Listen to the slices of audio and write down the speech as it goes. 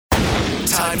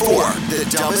Time for the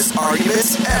dumbest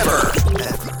arguments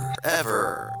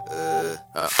ever.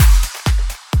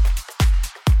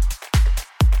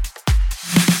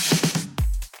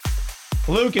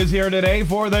 Luke is here today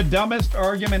for the dumbest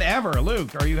argument ever.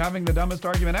 Luke, are you having the dumbest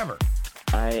argument ever?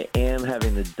 I am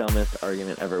having the dumbest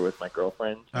argument ever with my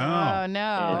girlfriend. Oh,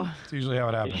 no. It's usually how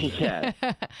it happens. Yeah.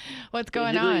 What's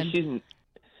going on? She's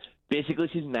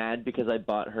mad because I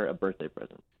bought her a birthday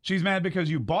present. She's mad because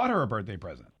you bought her a birthday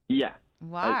present. Yeah.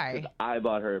 Why? 'Cause I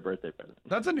bought her a birthday present.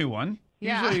 That's a new one.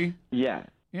 Yeah. Usually, Yeah.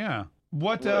 yeah.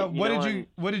 What Well,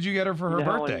 what did you get her for her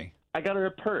birthday? I got her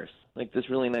a purse, like this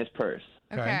really nice purse.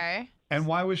 Okay. And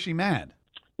why was she mad?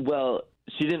 Well,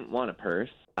 she didn't want a purse.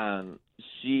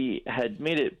 She had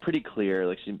made it pretty clear,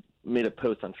 like she made a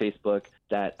post on Facebook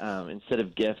that instead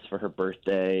of gifts for her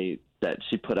birthday, that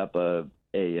she put up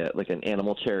like an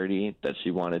animal charity that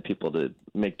she wanted people to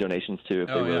make donations to if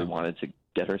they really wanted to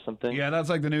get her something. Yeah, that's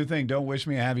like the new thing. Don't wish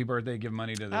me a happy birthday, give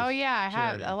money to this. Oh, yeah, I have.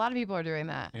 charity. A lot of people are doing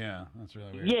that. Yeah, that's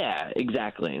really weird. Yeah,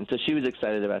 exactly. And so she was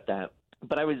excited about that.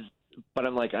 But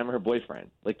I'm like, I'm her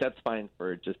boyfriend. Like, that's fine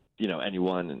for just,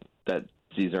 anyone that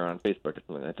sees her on Facebook or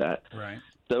something like that. Right.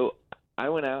 So I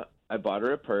went out, I bought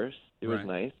her a purse. It was Right.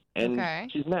 nice. And Okay.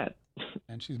 she's mad.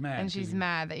 And she's mad. And she's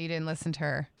mad that you didn't listen to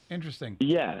her. Interesting.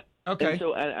 Yeah. Okay. And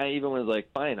so I even was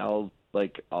like, fine, I'll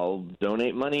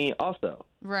donate money also.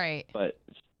 Right. But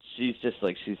she's just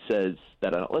like, she says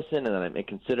that I don't listen and that I may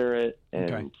consider it.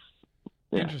 And Okay.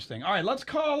 yeah. Interesting. All right, let's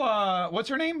call, what's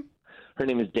her name? Her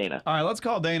name is Dana. All right, let's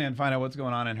call Dana and find out what's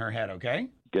going on in her head, okay?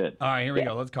 Good. All right, here we Yeah.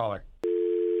 go. Let's call her.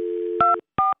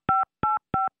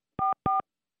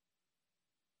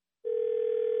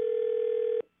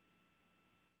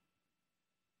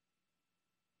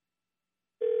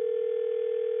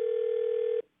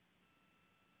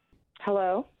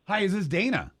 Hello? Hi, is this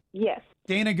Dana? Yes.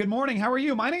 Dana, good morning. How are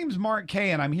you? My name's Mark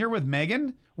Kay, and I'm here with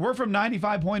Megan. We're from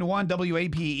 95.1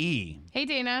 WAPE. Hey,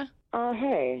 Dana.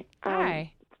 Hey.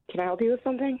 Hi. Can I help you with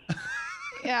something?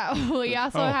 Yeah. We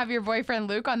also Oh. have your boyfriend,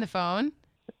 Luke, on the phone.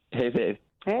 Hey, babe.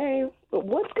 Hey,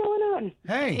 what's going on?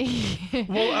 Hey.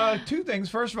 Well, two things.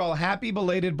 First of all, happy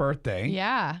belated birthday.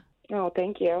 Yeah. Oh,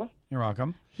 thank you. You're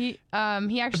welcome. He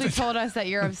actually told us that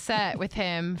you're upset with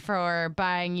him for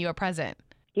buying you a present.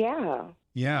 Yeah.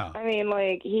 Yeah. I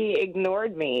mean, he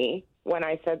ignored me when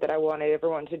I said that I wanted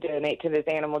everyone to donate to this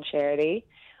animal charity.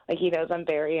 Like, he knows I'm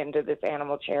very into this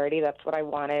animal charity. That's what I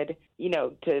wanted,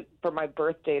 for my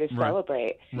birthday to Right.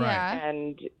 celebrate. Right. Yeah.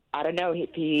 And I don't know if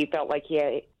he felt like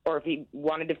or if he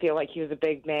wanted to feel like he was a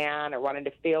big man or wanted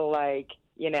to feel like,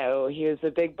 he was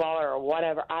a big baller or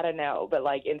whatever. I don't know. But,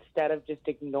 instead of just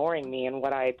ignoring me and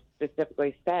what I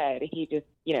specifically said, he just,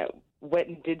 went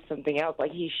and did something else.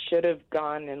 Like, he should have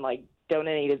gone and,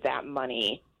 donated that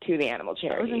money to the animal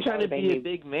charity. I wasn't trying to That would be a make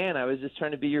me- big man. I was just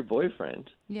trying to be your boyfriend.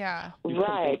 Yeah. Do something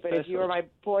Right, but if you were special. my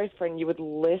boyfriend, you would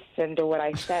listen to what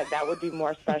I said. That would be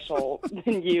more special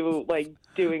than you,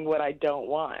 doing what I don't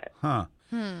want. Huh.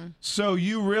 So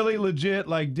you really legit,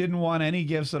 didn't want any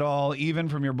gifts at all, even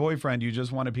from your boyfriend. You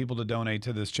just wanted people to donate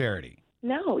to this charity.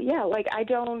 No, yeah, I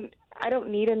don't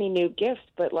need any new gifts,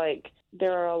 but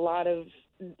there are a lot of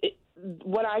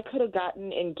what I could have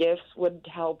gotten in gifts would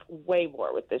help way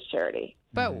more with this charity.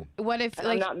 But what if, And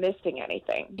I'm not missing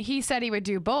anything. he said he would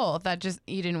do both? That just,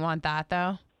 you didn't want that,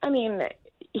 though? I mean,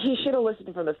 he should have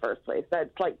listened from the first place. That's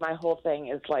my whole thing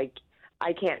is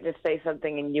I can't just say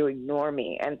something and you ignore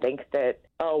me and think that,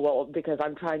 oh, well, because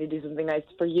I'm trying to do something nice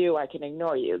for you, I can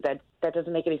ignore you. That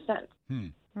doesn't make any sense.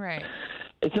 Right.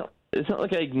 It's not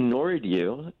like I ignored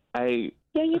you.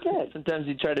 Yeah, you did. Sometimes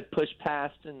you try to push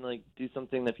past and do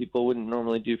something that people wouldn't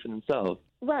normally do for themselves.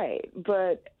 Right,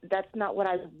 but that's not what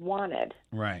I wanted.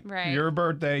 Right. Right. Your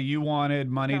birthday, you wanted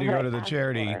money to Not go what to I the asked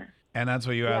charity, for. and that's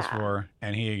what you asked Yeah. for,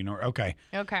 and he ignored. Okay.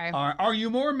 Okay. Are you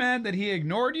more mad that he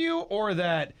ignored you or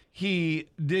that he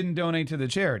didn't donate to the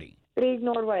charity? But he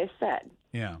ignored what I said.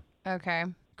 Yeah. Okay.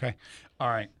 Okay. All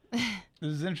right. This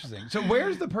is interesting. So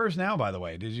where's the purse now, by the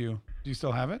way? Do you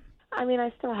still have it? I mean,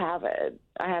 I still have it.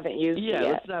 I haven't used Yeah, it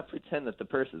yet. let's not pretend that the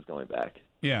purse is going back.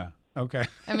 Yeah. Okay.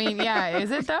 I mean, yeah,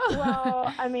 is it, though?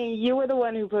 Well, I mean, you were the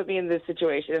one who put me in this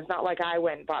situation. It's not like I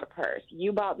went and bought a purse.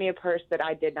 You bought me a purse that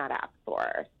I did not ask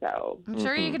for. So I'm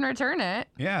sure you can return it.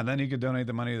 Yeah, then you could donate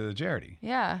the money to the charity.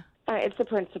 Yeah. it's the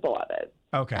principle of it.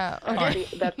 Okay. Oh, All right.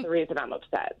 That's the reason I'm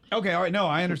upset. Okay, all right. No,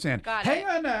 I understand. Got hang it.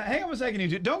 on a second. You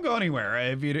two. Don't go anywhere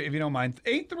if you don't mind.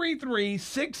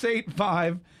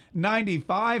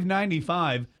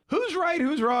 833-685-9595. Who's right?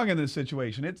 Who's wrong in this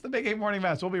situation? It's the Big 8 Morning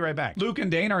Fast. We'll be right back. Luke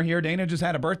and Dana are here. Dana just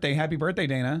had a birthday. Happy birthday,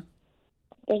 Dana.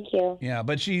 Thank you. Yeah,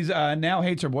 but she's now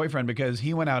hates her boyfriend because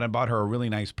he went out and bought her a really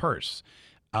nice purse.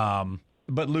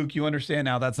 But Luke, you understand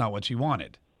now that's not what she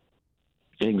wanted.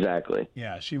 Exactly.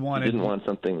 Yeah, she She wanted. didn't want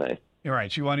something nice. You're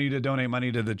right. She wanted you to donate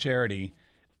money to the charity.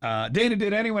 Dana,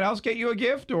 did anyone else get you a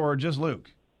gift or just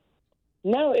Luke?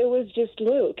 No, it was just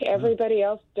Luke. Everybody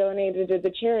else donated to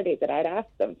the charity that I'd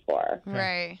asked them for.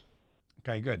 Right.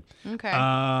 Okay, good. Okay.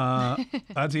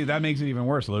 That makes it even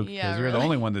worse, Luke, because Yeah, you're the really.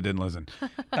 only one that didn't listen.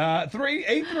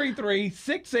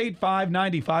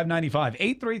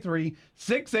 833-685-9595.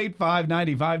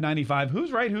 833-685-9595.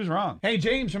 Who's right, who's wrong? Hey,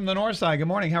 James from the North Side. Good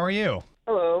morning. How are you?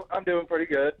 Hello, I'm doing pretty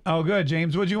good. Oh, good,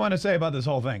 James. What do you want to say about this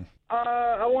whole thing?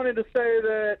 I wanted to say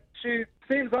that she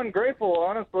seems ungrateful,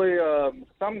 honestly.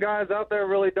 Some guys out there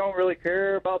don't really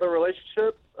care about their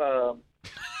relationships.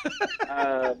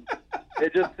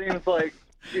 It just seems like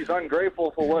she's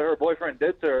ungrateful for what her boyfriend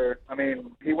did to her. I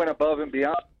mean, he went above and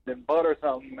beyond and bought her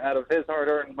something out of his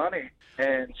hard-earned money,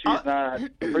 and she's not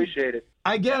appreciated.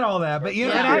 I get all that, but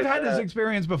and I've had this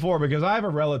experience before because I have a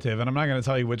relative, and I'm not going to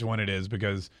tell you which one it is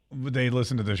because they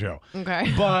listen to the show.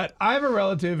 Okay. But I have a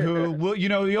relative who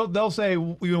will, they'll say,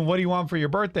 what do you want for your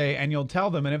birthday? And you'll tell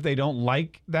them, and if they don't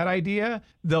like that idea,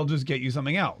 they'll just get you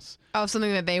something else. Oh,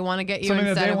 something that they want to get you Something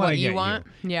that instead they of want what to you get want?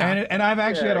 you. Yeah. And I've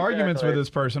actually had arguments with exactly. this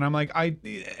person. I'm like,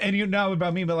 and you know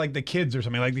about me, but like the kids or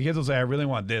something. Like the kids will say, I really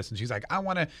want this. And she's like, I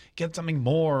want to get something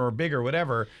more or bigger,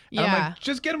 whatever. And I'm Yeah. like,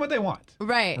 just get them what they want.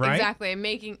 Right, Right? exactly.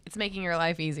 It's making your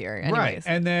life easier anyways. Right.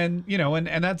 And then,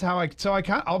 and that's how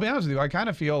I'll be honest with you, I kind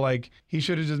of feel like he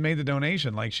should have just made the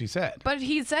donation like she said. But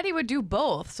he said he would do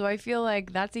both, so I feel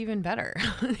like that's even better.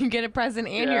 Get a present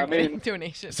and Yeah, your I mean- Save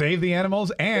donation. the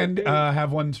animals and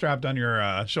have one strapped on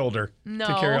your shoulder No.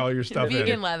 to carry all your stuff Vegan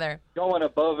in. leather. Going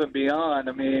above and beyond,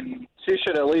 I mean, she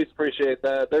should at least appreciate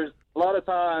that. There's a lot of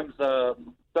times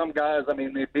some guys, I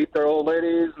mean, they beat their old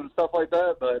ladies and stuff like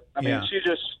that, but, I mean, Yeah. she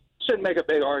just shouldn't make a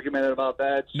big argument about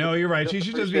that. No, you're right. She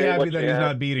should just be appreciate happy what that she he's has.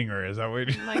 not beating her. Is that what?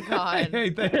 Oh my God. Hey,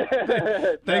 thanks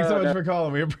so No, much no. for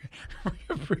calling. We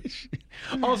appreciate.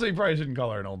 Also, you probably shouldn't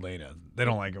call her an old lady. They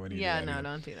don't like it when you Yeah, do that no, either.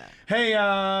 don't do that. Hey,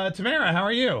 Tamara, how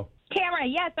are you? Tamara,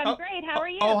 yes, I'm great. How are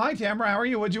you? Oh, hi, Tamara. How are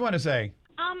you? What'd you want to say?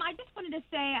 I just wanted to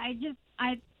say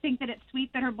I think that it's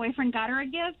sweet that her boyfriend got her a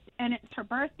gift, and it's her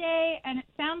birthday, and it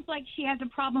sounds like she has a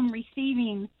problem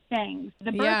receiving things.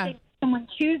 The Yeah. birthday, someone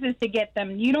chooses to get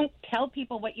them. You don't tell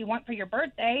people what you want for your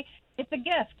birthday. It's a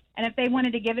gift, and if they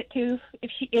wanted to give it to,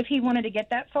 if he wanted to get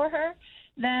that for her,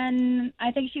 then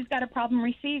I think she's got a problem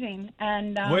receiving.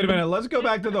 And Wait a minute. Let's go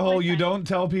back to the whole you don't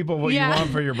tell people what you want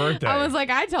for your birthday. I was like,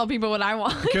 I tell people what I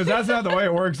want. Because that's not the way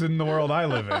it works in the world I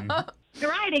live in.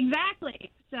 Right,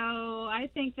 exactly. So I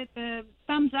think that the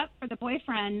thumbs up for the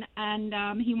boyfriend, and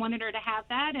he wanted her to have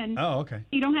that, and Oh, okay.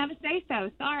 you don't have a say-so.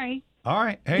 Sorry. All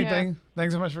right. Hey, Yeah.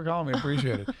 thanks so much for calling. We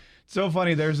appreciate it. So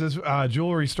funny. There's this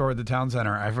jewelry store at the town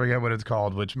center. I forget what it's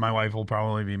called, which my wife will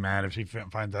probably be mad if she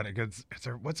finds out.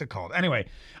 What's it called? Anyway,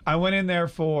 I went in there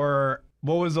for,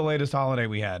 what was the latest holiday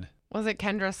we had? Was it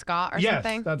Kendra Scott or Yes,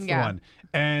 something? that's the Yeah. one.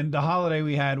 And the holiday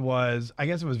we had was, I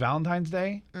guess it was Valentine's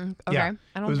Day. Okay. Yeah,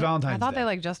 I don't it was think- Valentine's I thought Day. they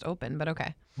like just opened, but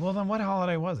okay. Well, then what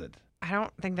holiday was it? I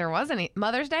don't think there was any.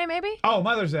 Mother's Day, maybe? Oh,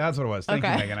 Mother's Day. That's what it was. Thank you,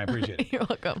 Okay. Megan. I appreciate it. You're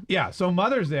welcome. Yeah, so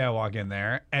Mother's Day, I walk in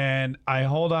there and I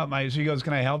hold out she goes,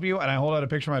 can I help you? And I hold out a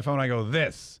picture of my phone. I go,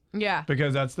 this, Yeah.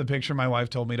 because that's the picture my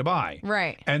wife told me to buy.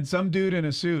 Right. And some dude in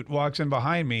a suit walks in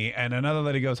behind me and another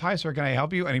lady goes, hi, sir, can I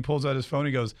help you? And he pulls out his phone.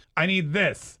 He goes, I need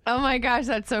this. Oh my gosh,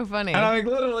 that's so funny. And I'm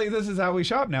like, literally, this is how we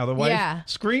shop now. The wife Yeah.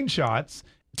 screenshots,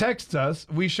 texts us,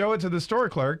 we show it to the store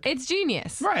clerk, It's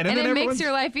genius. Right, and And then it makes everyone's-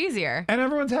 your life easier. and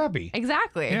everyone's happy.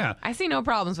 Exactly. Yeah. I see no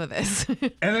problems with this. And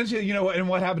then she, and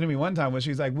what happened to me one time was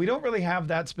she's like, we don't really have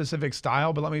that specific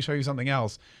style, but let me show you something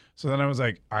else. So then I was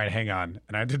like, all right, hang on.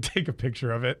 And I had to take a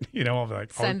picture of it. I'll be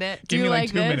like, Send it. Give Do me you like like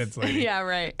 2 this? minutes, lady. Yeah,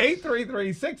 right.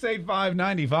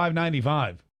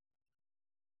 833-685-9595.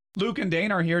 Luke and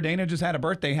Dana are here. Dana just had a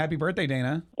birthday. Happy birthday,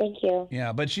 Dana. Thank you.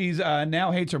 Yeah, but she's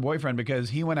now hates her boyfriend because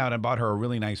he went out and bought her a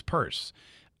really nice purse.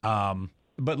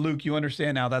 But Luke, you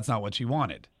understand now that's not what she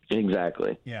wanted.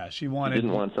 Exactly. Yeah, she She wanted.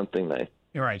 didn't want something nice.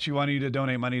 You're right. She wanted you to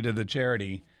donate money to the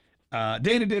charity.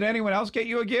 Dana, did anyone else get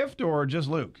you a gift or just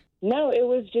Luke? No, it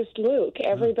was just Luke.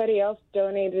 Everybody else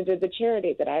donated to the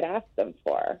charity that I'd asked them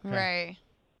for. Right.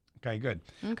 Okay, good.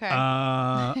 Okay.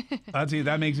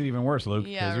 That makes it even worse, Luke,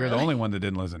 because Yeah, you're the really. only one that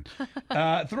didn't listen.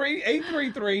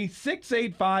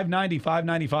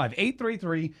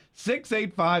 833-685-9595.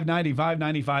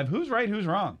 833-685-9595. Who's right, who's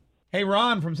wrong? Hey,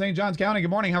 Ron from St. Johns County. Good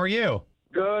morning. How are you?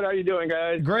 Good. How you doing,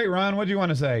 guys? Great, Ron. What do you want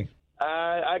to say?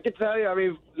 I can tell you, I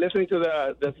mean, listening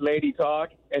to this lady talk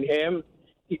and him,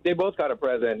 they both got a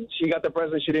present. She got the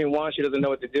present she didn't want. She doesn't know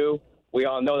what to do. We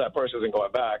all know that person isn't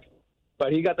going back.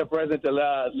 But he got the present to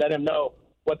let him know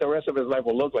what the rest of his life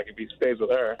will look like if he stays with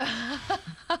her.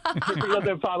 If he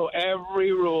doesn't follow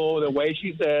every rule the way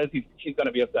she says, she's going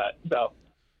to be upset. So,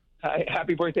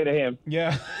 happy birthday to him.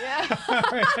 Yeah. All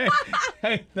right.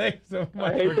 Hey, thanks so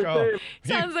much hate for to calling.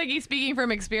 Sounds like he's speaking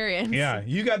from experience. Yeah,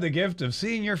 you got the gift of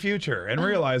seeing your future and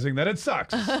realizing that it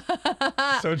sucks.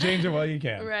 So change it while you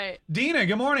can. Right. Dina,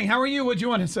 good morning. How are you? What do you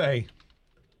want to say?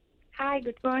 Hi,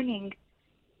 good morning.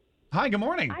 Hi, good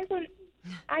morning.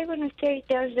 I want to say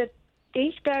that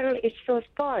this girl is so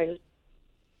spoiled.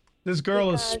 This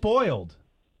girl is spoiled.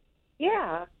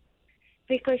 Yeah,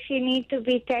 because she needs to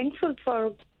be thankful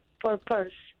for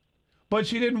purse. But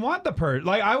she didn't want the purse.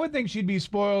 Like, I would think she'd be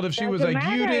spoiled if she was Doesn't like,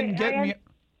 you matter. didn't get me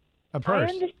a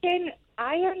purse.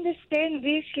 I understand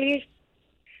wish list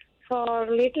for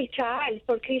little child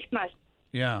for Christmas,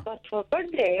 Yeah. but for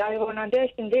birthday, I want to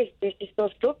understand this. This is so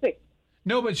stupid.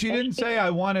 No, but she didn't say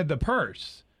I wanted the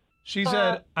purse. She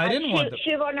said I didn't want the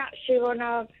She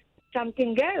wanna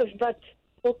something else, but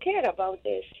who care about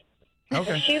this?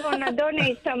 Okay. If she wanna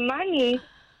donate some money,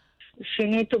 she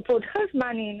need to put her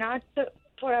money, not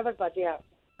for everybody else.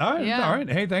 All right, Yeah. all right.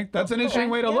 Hey, that's an interesting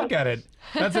way to look at it.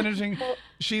 That's an interesting.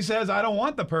 She says I don't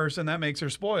want the purse, and that makes her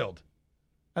spoiled.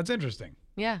 That's interesting.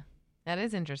 Yeah, that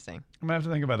is interesting. I'm gonna have to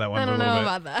think about that one. I for a don't little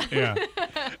know bit. about that. Yeah.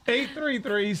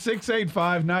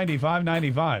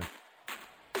 833-685-9595.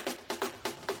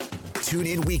 Tune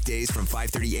in weekdays from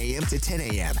 5:30 a.m. to 10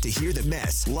 a.m. to hear the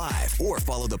mess live or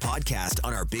follow the podcast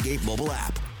on our Big 8 mobile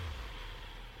app.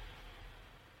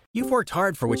 You've worked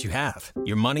hard for what you have.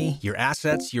 Your money, your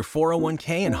assets, your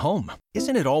 401k, and home.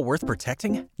 Isn't it all worth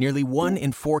protecting? Nearly 1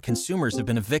 in 4 consumers have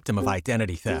been a victim of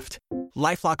identity theft.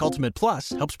 LifeLock Ultimate Plus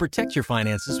helps protect your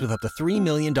finances with up to $3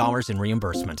 million in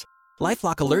reimbursement.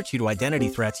 LifeLock alerts you to identity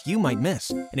threats you might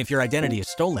miss. And if your identity is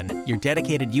stolen, your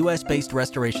dedicated U.S.-based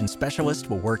restoration specialist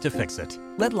will work to fix it.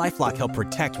 Let LifeLock help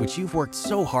protect what you've worked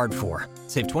so hard for.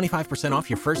 Save 25% off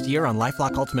your first year on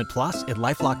LifeLock Ultimate Plus at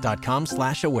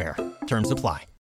LifeLock.com/aware. Terms apply.